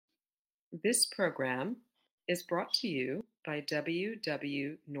This program is brought to you by W.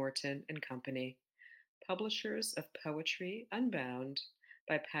 W. Norton and Company, publishers of Poetry Unbound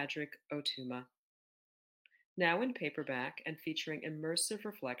by Padraig Ó Tuama. Now in paperback and featuring immersive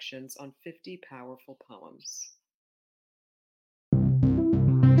reflections on 50 powerful poems.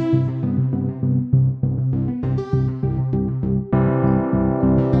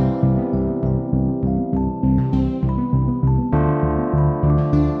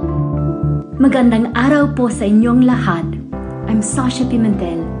 Magandang araw po sa inyong lahat. I'm Sasha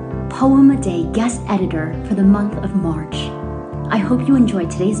Pimentel, Poem a Day guest editor for the month of March. I hope you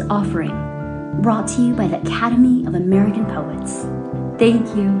enjoyed today's offering, brought to you by the Academy of American Poets. Thank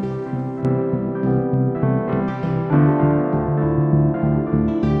you.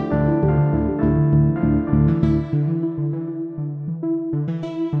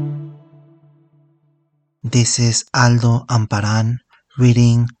 This is Aldo Amparan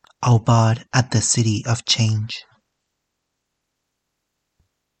reading Aubade at the City of Change.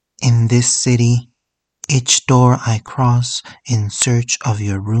 In this city, each door I cross in search of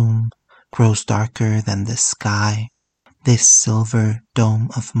your room grows darker than the sky, this silver dome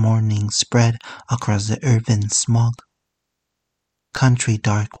of morning spread across the urban smog. Country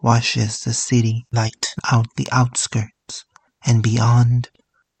dark washes the city light out the outskirts, and beyond,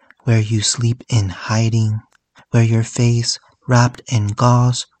 where you sleep in hiding, where your face, wrapped in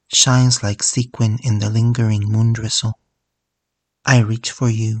gauze, shines like sequin in the lingering moon drizzle. I reach for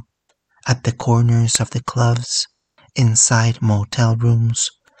you at the corners of the clubs, inside motel rooms,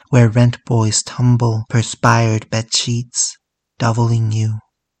 where rent boys tumble perspired bedsheets, doubling you,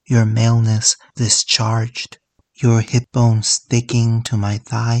 your maleness discharged, your hip bones sticking to my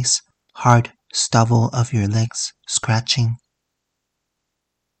thighs, hard stubble of your legs scratching.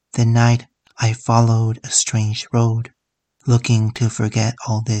 The night I followed a strange road, looking to forget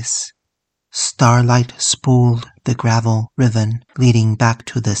all this. Starlight spooled the gravel ribbon leading back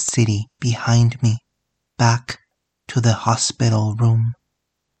to the city behind me, back to the hospital room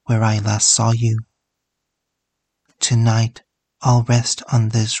where I last saw you. Tonight I'll rest on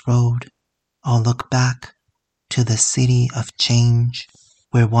this road, I'll look back to the city of change,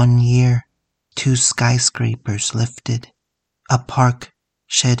 where 1 year 2 skyscrapers lifted, a park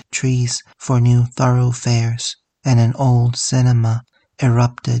shed trees for new thoroughfares, and an old cinema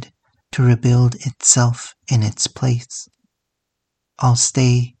erupted to rebuild itself in its place. I'll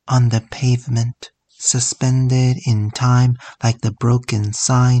stay on the pavement, suspended in time like the broken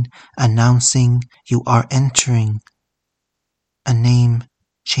sign announcing you are entering. A name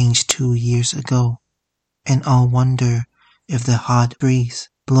changed 2 years ago, and I'll wonder if the hot breeze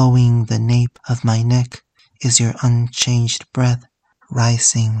blowing the nape of my neck is your unchanged breath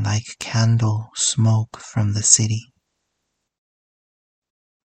rising like candle smoke from the city.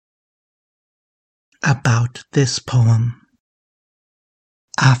 About this poem.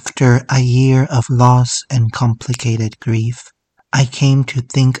 After a year of loss and complicated grief, I came to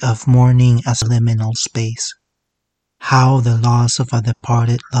think of mourning as a liminal space. How the loss of a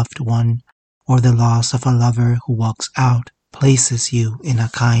departed loved one, or the loss of a lover who walks out, places you in a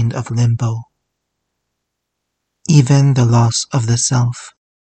kind of limbo. Even the loss of the self,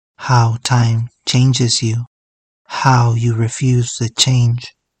 how time changes you, how you refuse to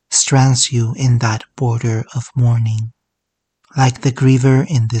change, strands you in that border of mourning. Like the griever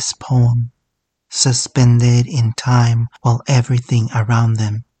in this poem, suspended in time while everything around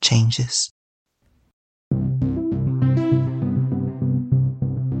them changes.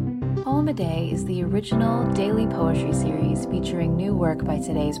 Poem a Day is the original daily poetry series featuring new work by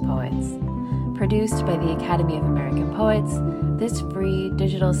today's poets. Produced by the Academy of American Poets, this free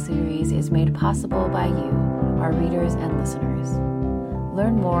digital series is made possible by you, our readers and listeners.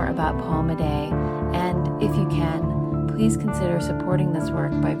 Learn more about Poem a Day, and if you can, please consider supporting this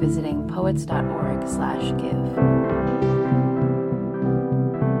work by visiting poets.org/give.